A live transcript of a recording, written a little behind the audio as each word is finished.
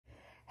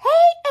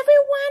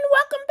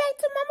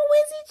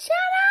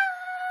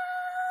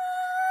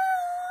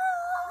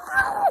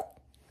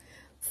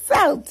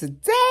So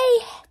today,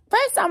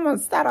 first I'm going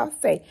to start off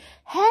say,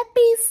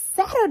 Happy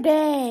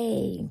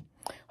Saturday.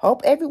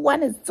 Hope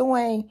everyone is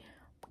doing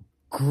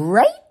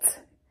great.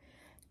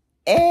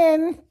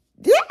 And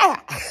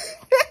yeah,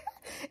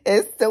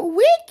 it's the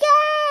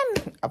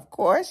weekend, of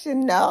course, you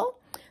know.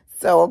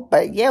 So,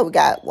 but yeah, we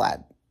got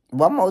what?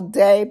 One more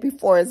day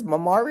before it's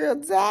Memorial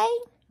Day.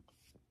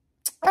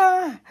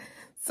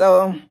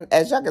 So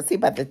as y'all can see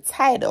by the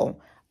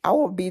title, I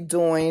will be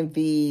doing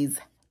these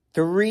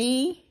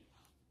three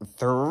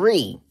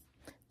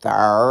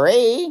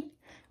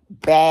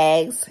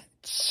bags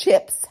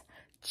chips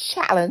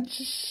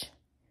challenge.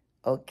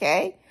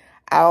 Okay,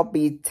 I'll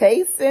be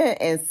tasting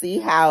and see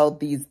how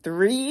these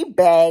 3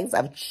 bags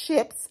of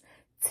chips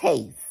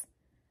taste.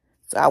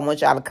 So I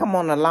want y'all to come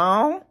on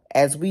along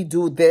as we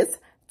do this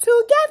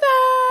together.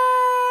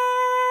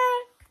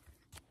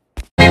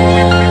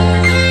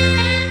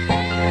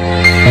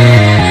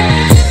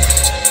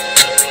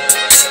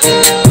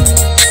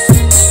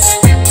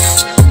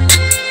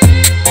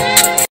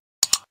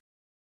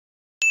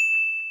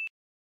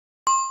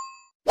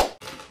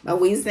 My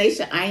Weesie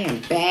Nation, I am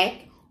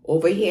back.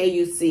 Over here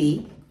you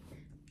see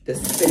the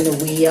spin the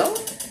wheel.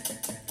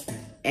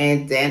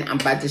 And then I'm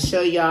about to show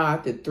y'all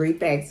the 3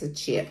 bags of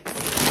chips.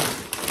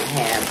 I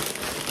have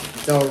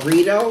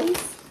Doritos,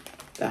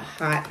 the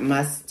hot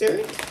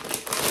mustard.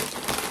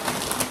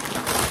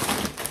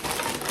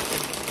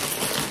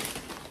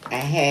 I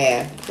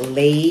have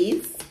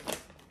Lay's,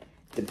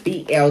 the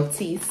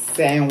BLT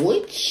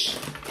sandwich.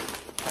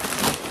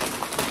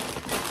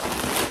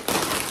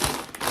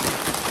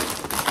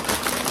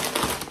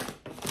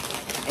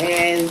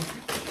 And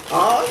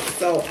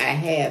also I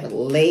have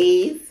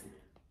Lay's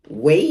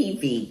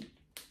Wavy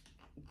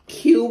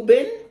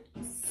Cuban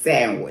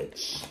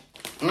sandwich.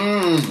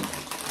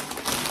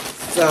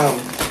 So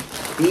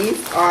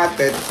these are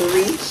the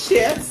 3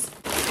 chips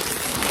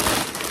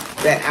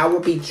that I will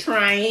be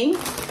trying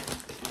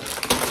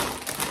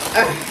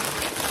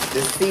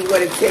to see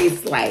what it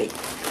tastes like.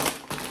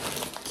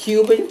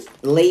 Cuban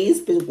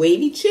Lay's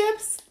Wavy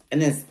chips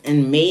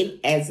and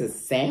made as a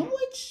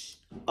sandwich.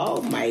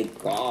 Oh my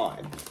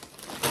God.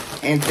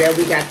 And then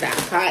we got the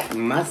hot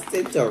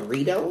mustard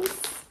Doritos.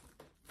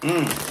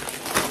 And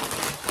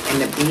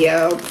the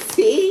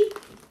BLT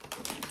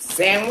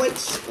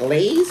sandwich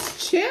Lay's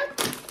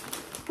chip.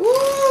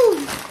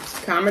 Woo!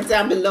 Comment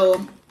down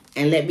below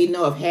and let me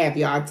know if half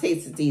y'all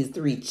tasted these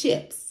 3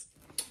 chips.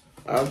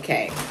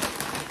 Okay.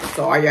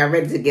 So are y'all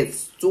ready to get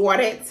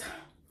started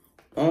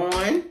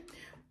on?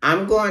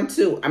 I'm not going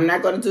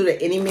to do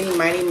the any, mini,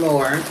 miny,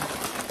 more.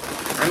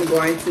 I'm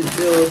going to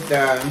do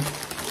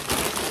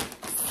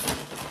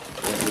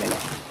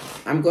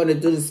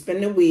the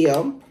spin the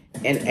wheel.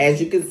 And as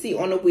you can see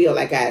on the wheel,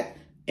 I got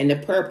in the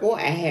purple,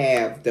 I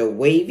have the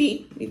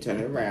Wavy. Let me turn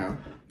it around.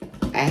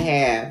 I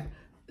have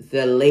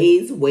the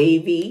Lay's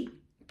Wavy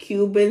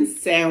Cuban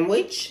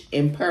sandwich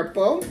in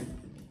purple.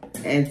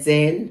 And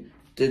then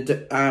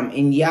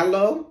in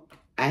yellow,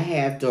 I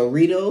have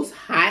Doritos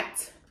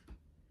hot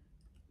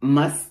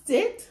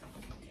mustard.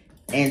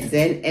 And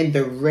then in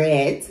the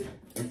red,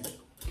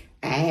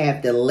 I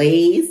have the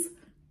Lay's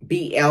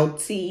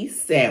BLT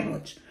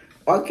sandwich.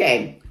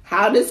 Okay,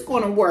 how this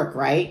gonna work,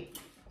 right?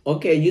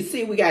 Okay, you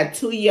see we got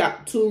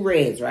 2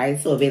 reds, right?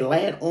 So if it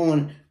land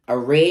on a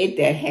red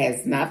that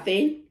has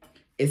nothing,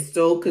 it's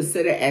still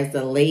considered as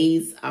the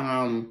Lay's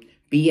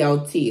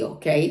BLT,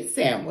 okay?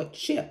 Sandwich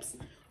chips.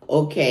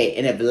 Okay,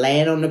 and if it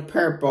land on the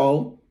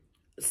purple,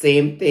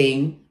 same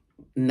thing,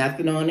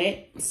 nothing on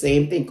it,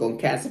 same thing, gonna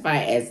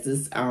classify as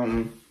this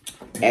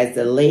as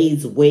the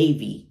Lay's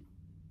Wavy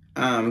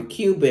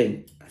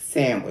Cuban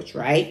sandwich,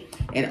 right?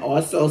 And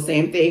also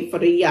same thing for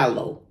the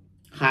yellow,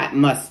 hot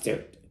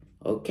mustard,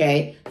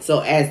 okay? So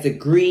as the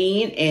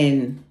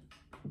green,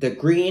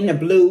 the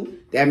blue,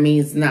 that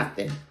means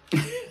nothing.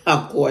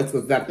 Of course,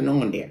 there's nothing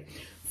on there.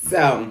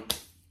 So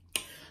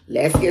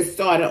let's get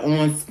started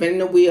on spinning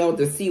the wheel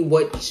to see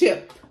what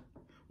chip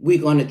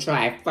we're going to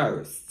try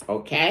first,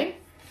 okay?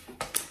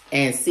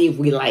 And see if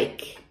we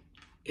like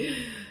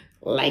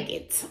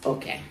it,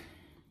 okay?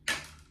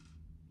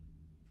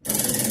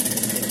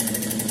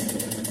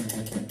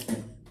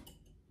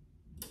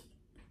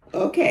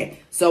 Okay,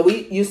 so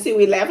you see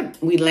we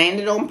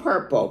landed on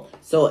purple.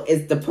 So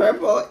the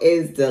purple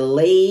is the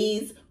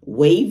Lay's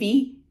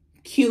Wavy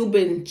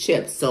Cuban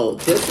chips. So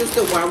this is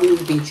the one we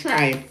will be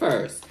trying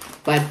first.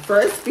 But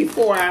first,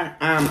 before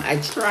I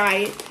try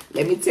it,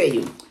 let me tell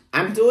you,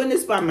 I'm doing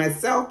this by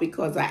myself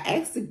because I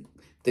asked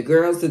the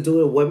girls to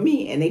do it with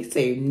me, and they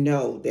say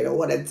no, they don't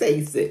want to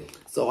taste it.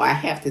 So I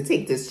have to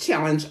take this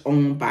challenge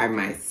on by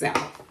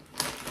myself.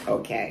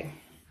 Okay,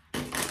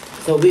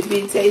 so we'll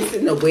be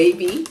tasting the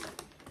Wavy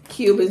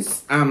Cuban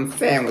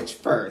sandwich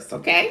first,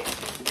 okay? I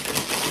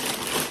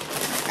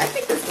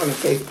think it's gonna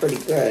taste pretty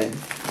good.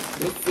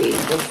 Let's see.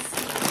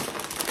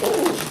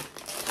 Oh,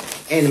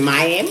 and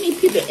Miami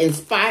people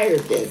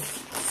inspired this,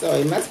 so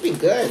it must be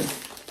good.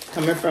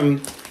 Coming from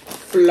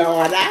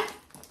Florida,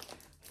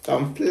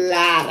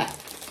 Florida,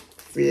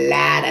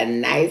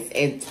 nice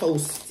and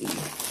toasty.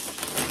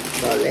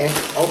 So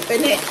let's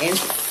open it and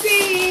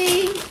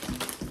Weesie.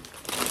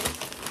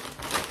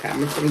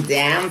 Coming from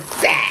down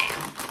south.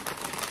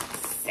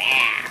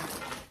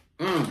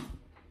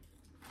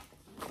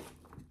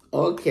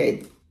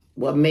 Okay.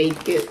 What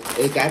make it?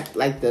 It got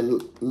like the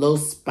little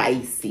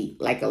spicy,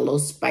 like a little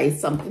spice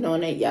something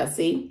on it. Y'all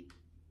see?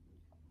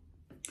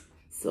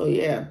 So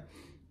yeah,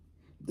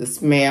 the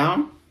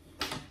smell.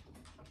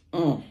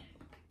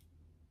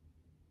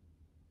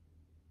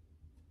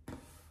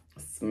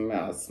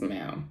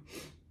 Smell.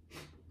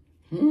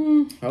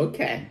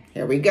 Okay,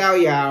 here we go,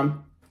 y'all.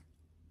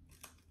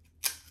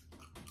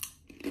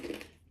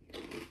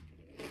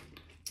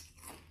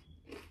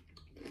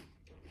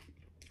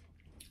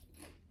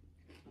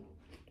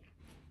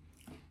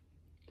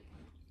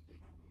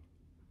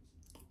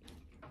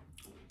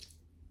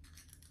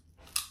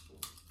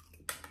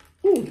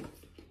 Ooh.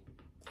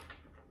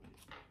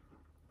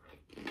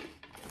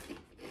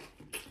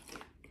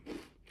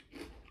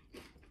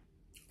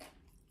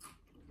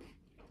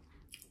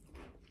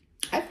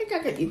 I think I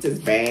could eat this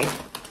bag.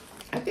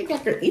 I think I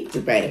could eat the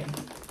bag.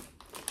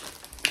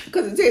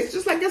 Because it tastes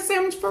just like a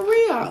sandwich for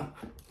real.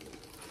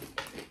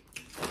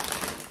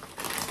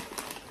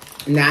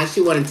 Now she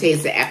want to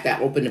taste it after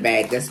I open the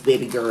bag. That's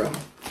baby girl.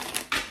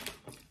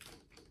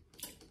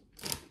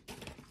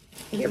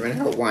 Giving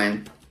her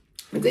one.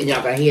 And then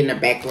y'all gonna hear in the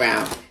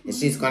background. And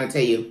she's gonna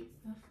tell you.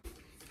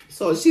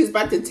 So she's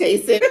about to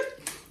taste it.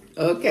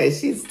 Okay,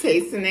 she's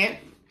tasting it.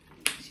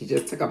 She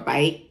just took a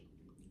bite.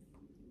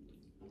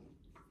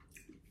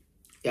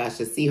 Y'all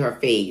should see her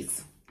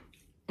face.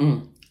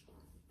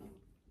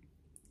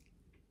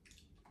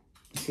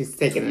 She's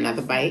taking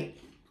another bite.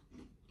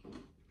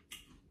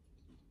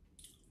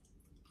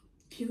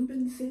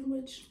 Cuban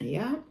sandwich?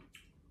 Yeah.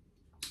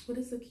 What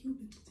is a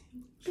Cuban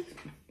sandwich?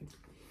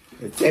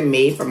 It's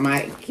made from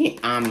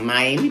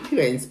Miami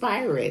to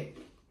inspire it.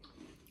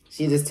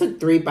 She just took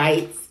 3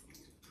 bites.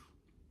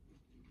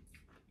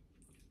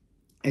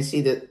 And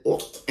she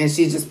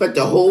just put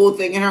the whole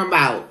thing in her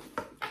mouth.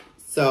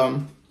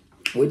 So,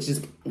 what you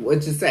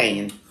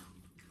saying?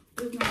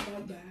 It's not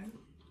that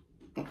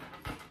bad.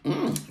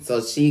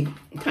 So she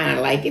kind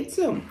of like it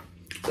too.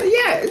 So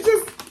yeah, it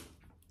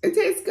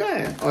tastes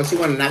good. Oh, she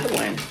want another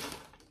one.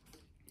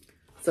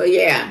 So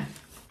yeah,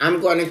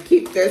 I'm going to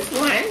keep this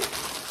one.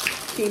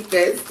 Keep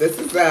this. This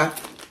is a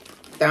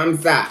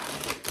thumbs up.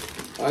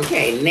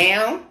 Okay,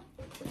 now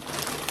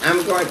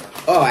I'm going.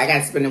 Oh, I got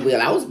to spin the wheel.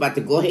 I was about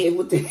to go ahead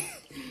with the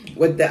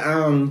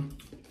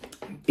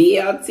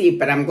BLT,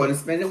 but I'm going to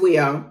spin the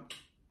wheel.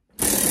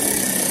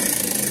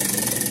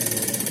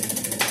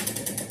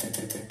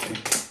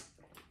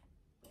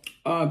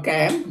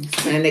 Okay,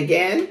 spin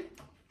again.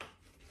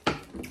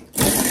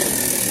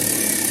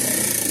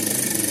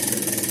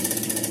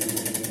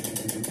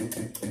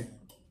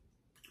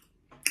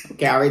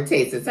 Okay, I already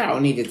tasted it, so I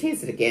don't need to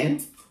taste it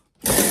again.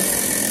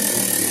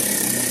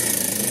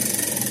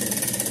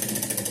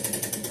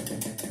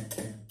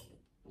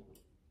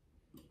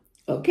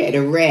 Okay,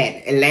 the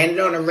red. It landed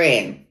on the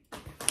red.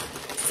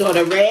 So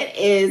the red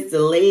is the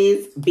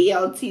Lay's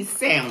BLT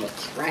sandwich,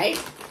 right?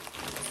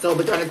 So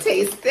we're going to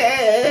taste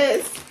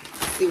this.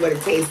 See what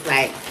it tastes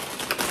like.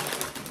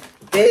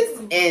 This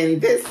and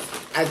this,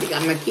 I think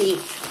I'm going to keep.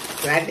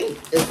 So I think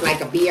it's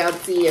like a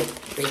BLT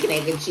of bacon,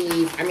 egg, and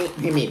cheese. I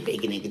mean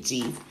bacon, egg, and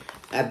cheese.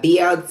 A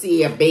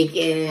BLT, a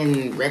bacon,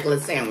 and regular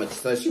sandwich.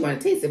 So she want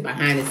to taste it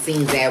behind the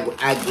scenes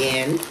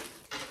again.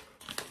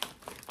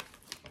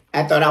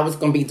 I thought I was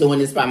going to be doing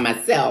this by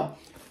myself,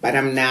 but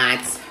I'm not.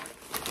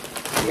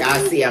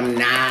 Y'all see I'm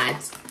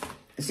not.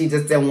 She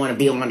just didn't want to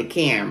be on the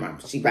camera.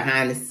 She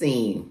behind the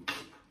scene.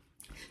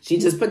 She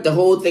just put the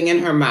whole thing in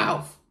her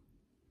mouth.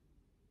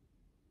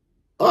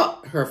 Oh,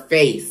 her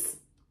face.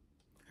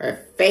 Her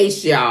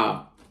face,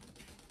 y'all.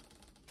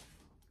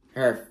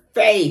 Her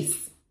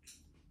face.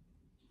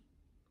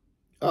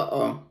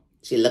 Uh-oh.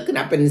 She looking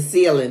up in the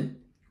ceiling.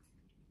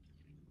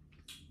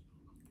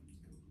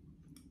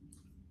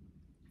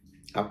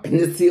 Up in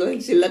the ceiling,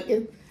 she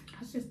looking.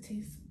 I just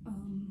taste,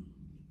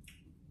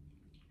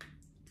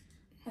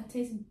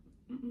 taste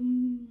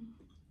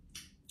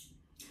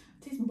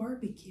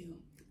barbecue.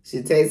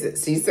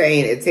 She's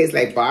saying it tastes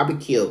like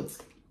barbecue.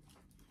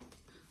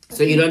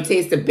 So you don't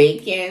taste the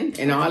bacon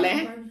and all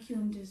that? Barbecue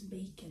and just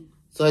bacon.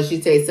 So she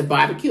tastes the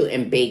barbecue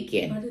and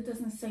bacon. But it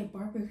doesn't say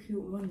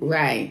barbecue on it.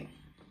 Right.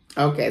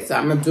 Okay, so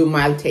I'm going to do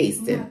my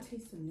tasting. I'm not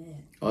tasting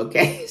that.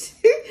 Okay.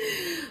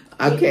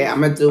 Okay,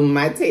 I'm going to do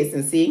my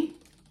tasting. See?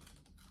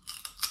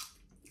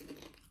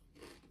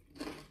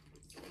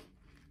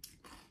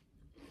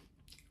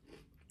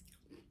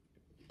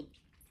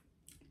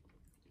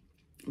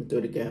 I'm going to do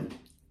it again.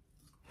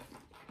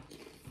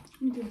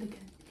 Let me do it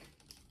again.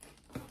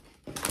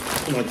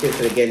 I'm going to taste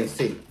it again and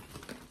see.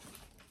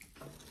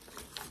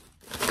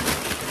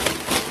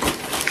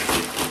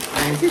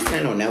 I ain't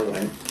tasting on that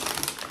one.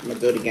 I'm going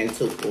to do it again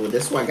too. Oh,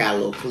 this one got a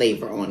little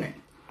flavor on it.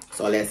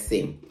 So let's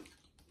see.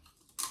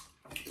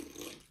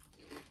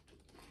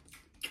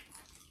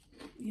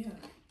 Yeah.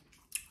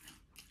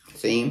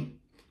 See?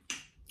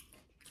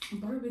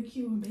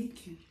 Barbecue and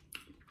bacon.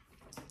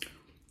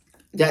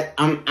 That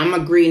I'm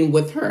agreeing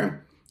with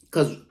her.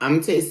 because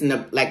I'm tasting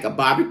like a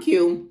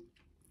barbecue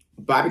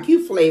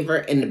flavor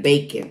in the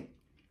bacon.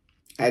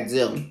 I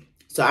do.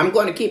 So I'm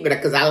going to keep it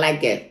because I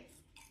like it.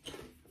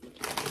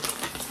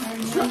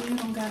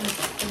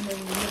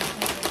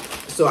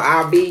 So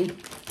I'll be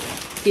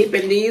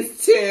keeping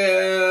these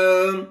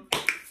two.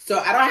 So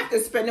I don't have to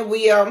spin the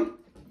wheel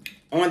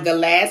on the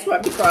last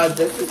one because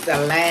this is the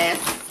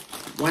last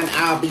one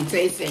I'll be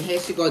tasting. Here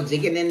she go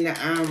digging in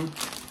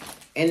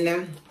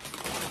the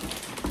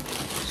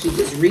she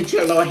just reach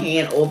her little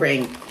hand over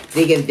and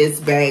dig in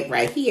this bag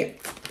right here.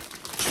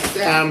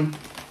 So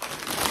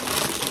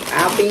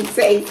I'll be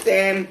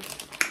tasting.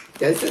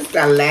 This is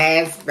the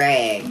last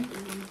bag.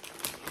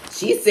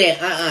 She said,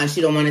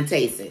 she don't want to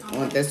taste it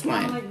on this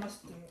one. I like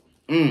mustard.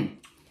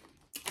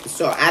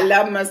 So I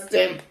love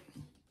mustard,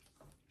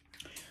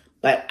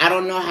 but I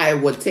don't know how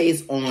it would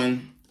taste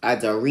on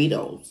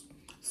Doritos.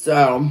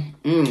 So,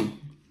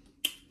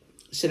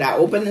 should I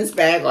open this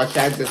bag or should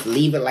I just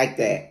leave it like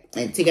that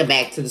and take it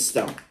back to the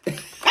stove?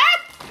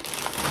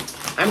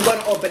 I'm going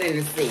to open it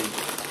and see.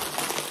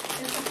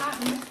 It's a hot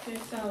mustard,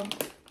 so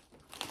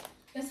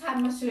this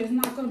hot mustard is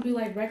not going to be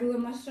like regular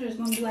mustard. It's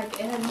going to be like,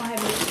 it has no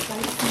heavy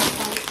spice.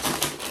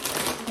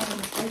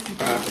 I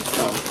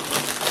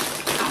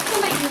feel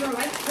like you don't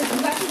like it. You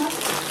like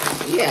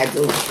mustard? Yeah, I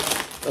do.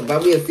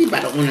 But we'll see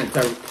about it on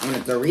a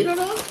Dorito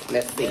though.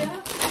 Let's see.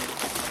 Yeah.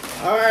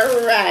 All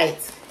right.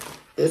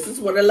 This is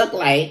what it looked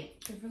like.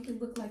 It really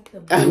looked like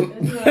the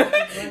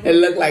it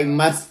looked like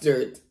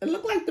mustard. It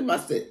looked like the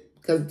mustard.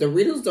 Because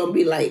Doritos don't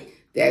be like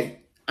that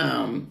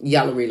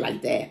yellowy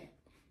like that.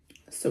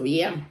 So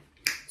yeah.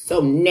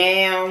 So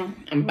now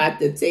I'm about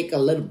to take a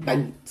little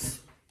bite.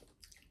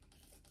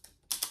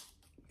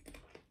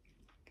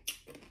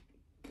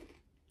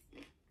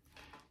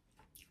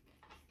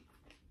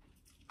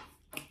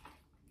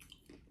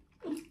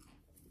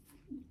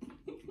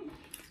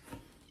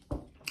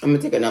 I'm going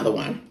to take another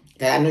one.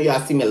 I know y'all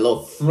see me a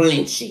little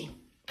flinchy.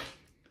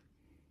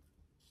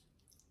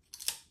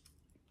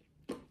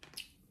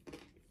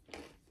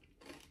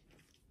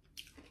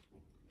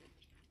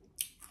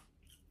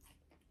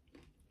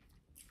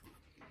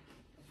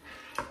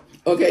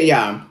 Okay,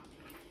 y'all.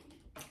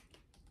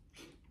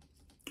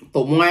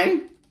 For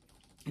one,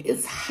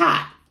 it's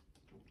hot.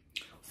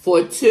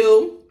 For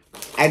two,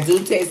 I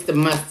do taste the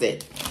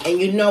mustard. And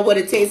you know what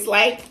it tastes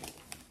like?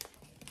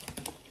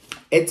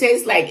 It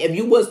tastes like if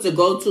you was to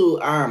go to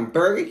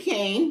Burger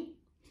King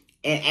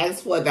and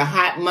ask for the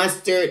hot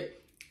mustard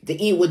to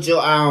eat with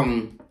your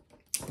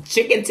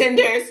chicken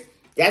tenders.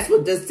 That's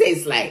what this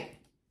tastes like.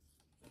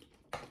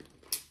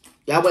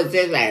 That's what it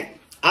tastes like.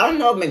 I don't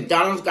know if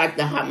McDonald's got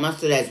the hot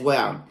mustard as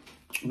well.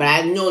 But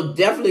I know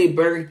definitely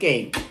Burger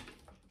King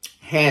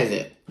has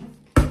it.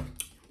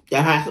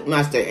 The hot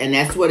mustard. And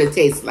that's what it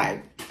tastes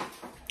like.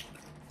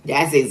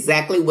 That's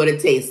exactly what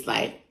it tastes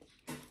like.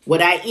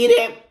 Would I eat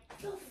it?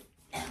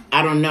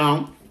 I don't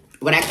know.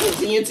 Would I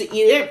continue to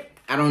eat it?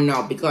 I don't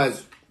know.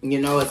 Because, you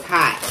know, it's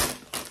hot.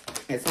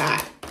 It's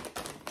hot.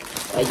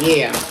 But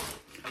yeah.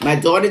 My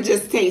daughter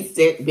just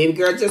tasted. Baby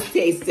girl just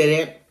tasted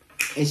it.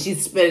 And she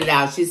spit it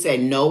out. She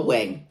said, no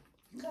way.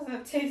 Because I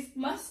taste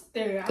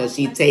mustard. Because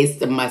she tastes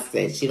the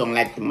mustard. She don't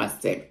like the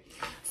mustard.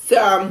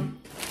 So,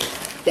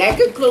 that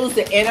concludes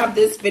the end of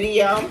this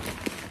video.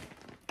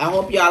 I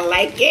hope y'all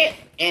like it.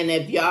 And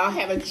if y'all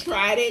haven't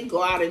tried it,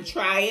 go out and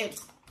try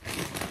it.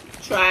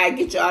 Try,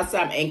 get y'all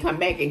some, and come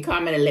back and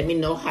comment and let me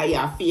know how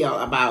y'all feel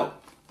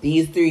about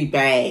these 3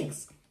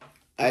 bags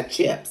of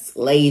chips,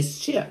 Lay's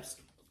chips.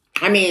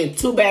 I mean,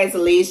 2 bags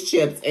of Lay's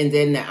chips and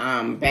then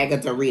the bag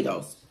of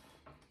Doritos.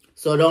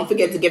 So don't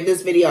forget to give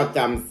this video a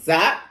thumbs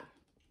up.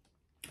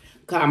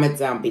 Comment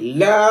down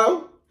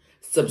below.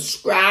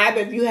 Subscribe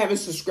if you haven't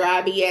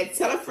subscribed yet.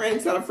 Tell a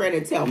friend,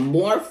 and tell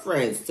more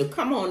friends to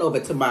come on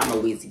over to Mama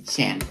Weesie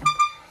channel.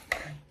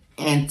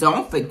 And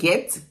don't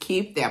forget to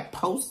keep that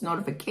post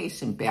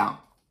notification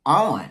bell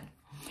on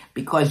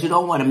because you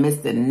don't want to miss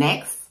the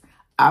next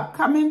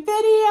upcoming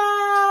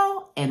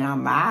video. And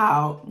I'm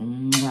out.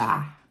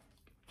 Mwah.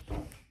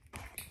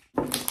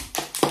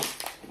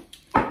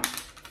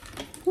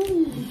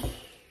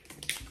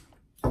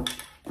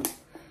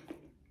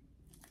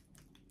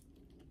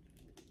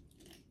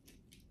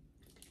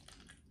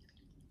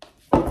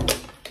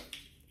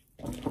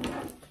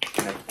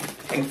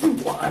 Take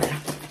some water.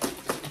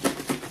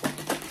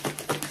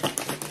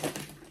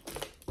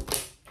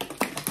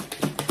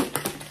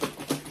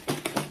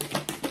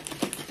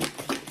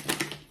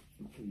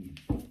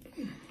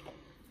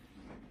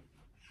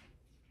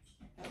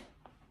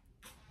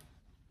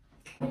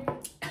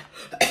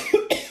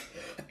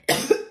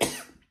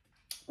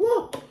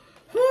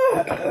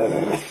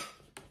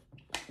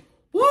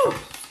 Woo,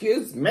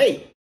 excuse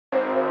me.